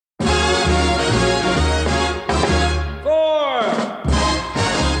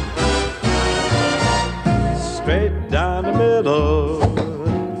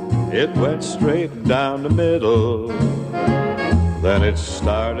It went straight down the middle. Then it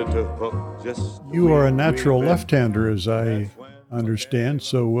started to hook just... You are a natural left-hander, as I understand.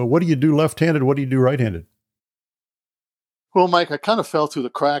 So what do you do left-handed? What do you do right-handed? Well, Mike, I kind of fell through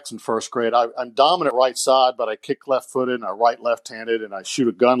the cracks in first grade. I'm dominant right side, but I kick left-footed, and I write left-handed, and I shoot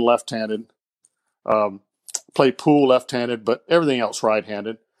a gun left-handed. Play pool left-handed, but everything else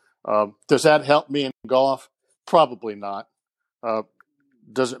right-handed. Does that help me in golf? Probably not.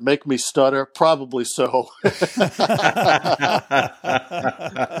 Does it make me stutter? Probably so.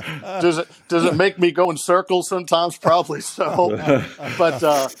 Does it make me go in circles sometimes? Probably so. But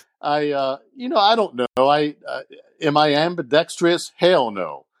I don't know. Am I ambidextrous? Hell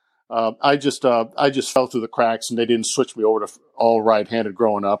no. I just fell through the cracks, and they didn't switch me over to all right-handed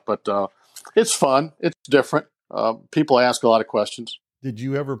growing up. But it's fun. It's different. People ask a lot of questions. Did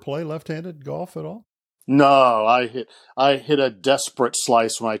you ever play left-handed golf at all? No, I hit a desperate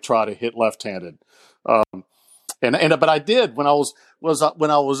slice when I tried to hit left-handed, but I did when I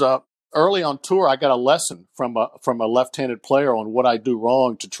was early on tour. I got a lesson from a left-handed player on what I do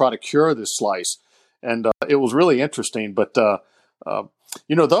wrong to try to cure this slice, and it was really interesting. But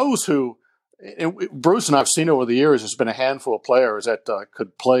those who Bruce and I've seen over the years, there's been a handful of players that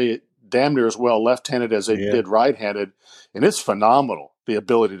could play damn near as well left-handed as they did right-handed, and it's phenomenal. The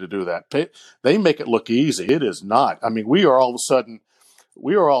ability to do that. They make it look easy. It is not. I mean, we are all of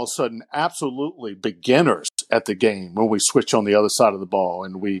a sudden absolutely beginners at the game when we switch on the other side of the ball,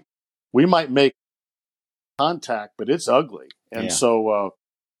 and we might make contact, but it's ugly. And so,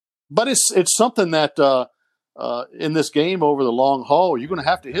 but it's something that in this game over the long haul, you're going to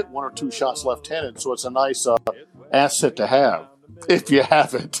have to hit one or two shots left-handed. So it's a nice asset to have if you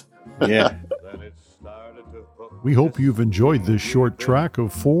have it. Yeah. We hope you've enjoyed this short track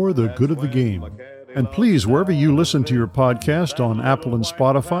of For the Good of the Game. And please, wherever you listen to your podcast on Apple and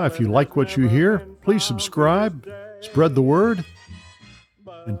Spotify, if you like what you hear, please subscribe, spread the word,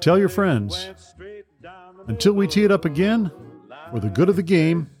 and tell your friends. Until we tee it up again, for the good of the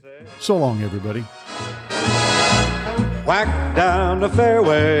game, so long, everybody. Whack down the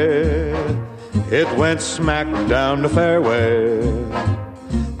fairway. It went smack down the fairway.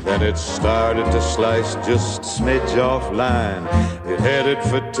 Then it started to slice just a smidge off line. It headed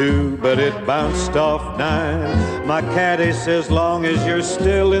for 2, but it bounced off 9. My caddy says, long as you're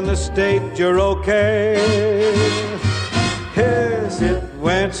still in the state, you're okay. Yes, it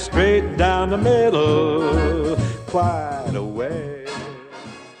went straight down the middle, quite a way.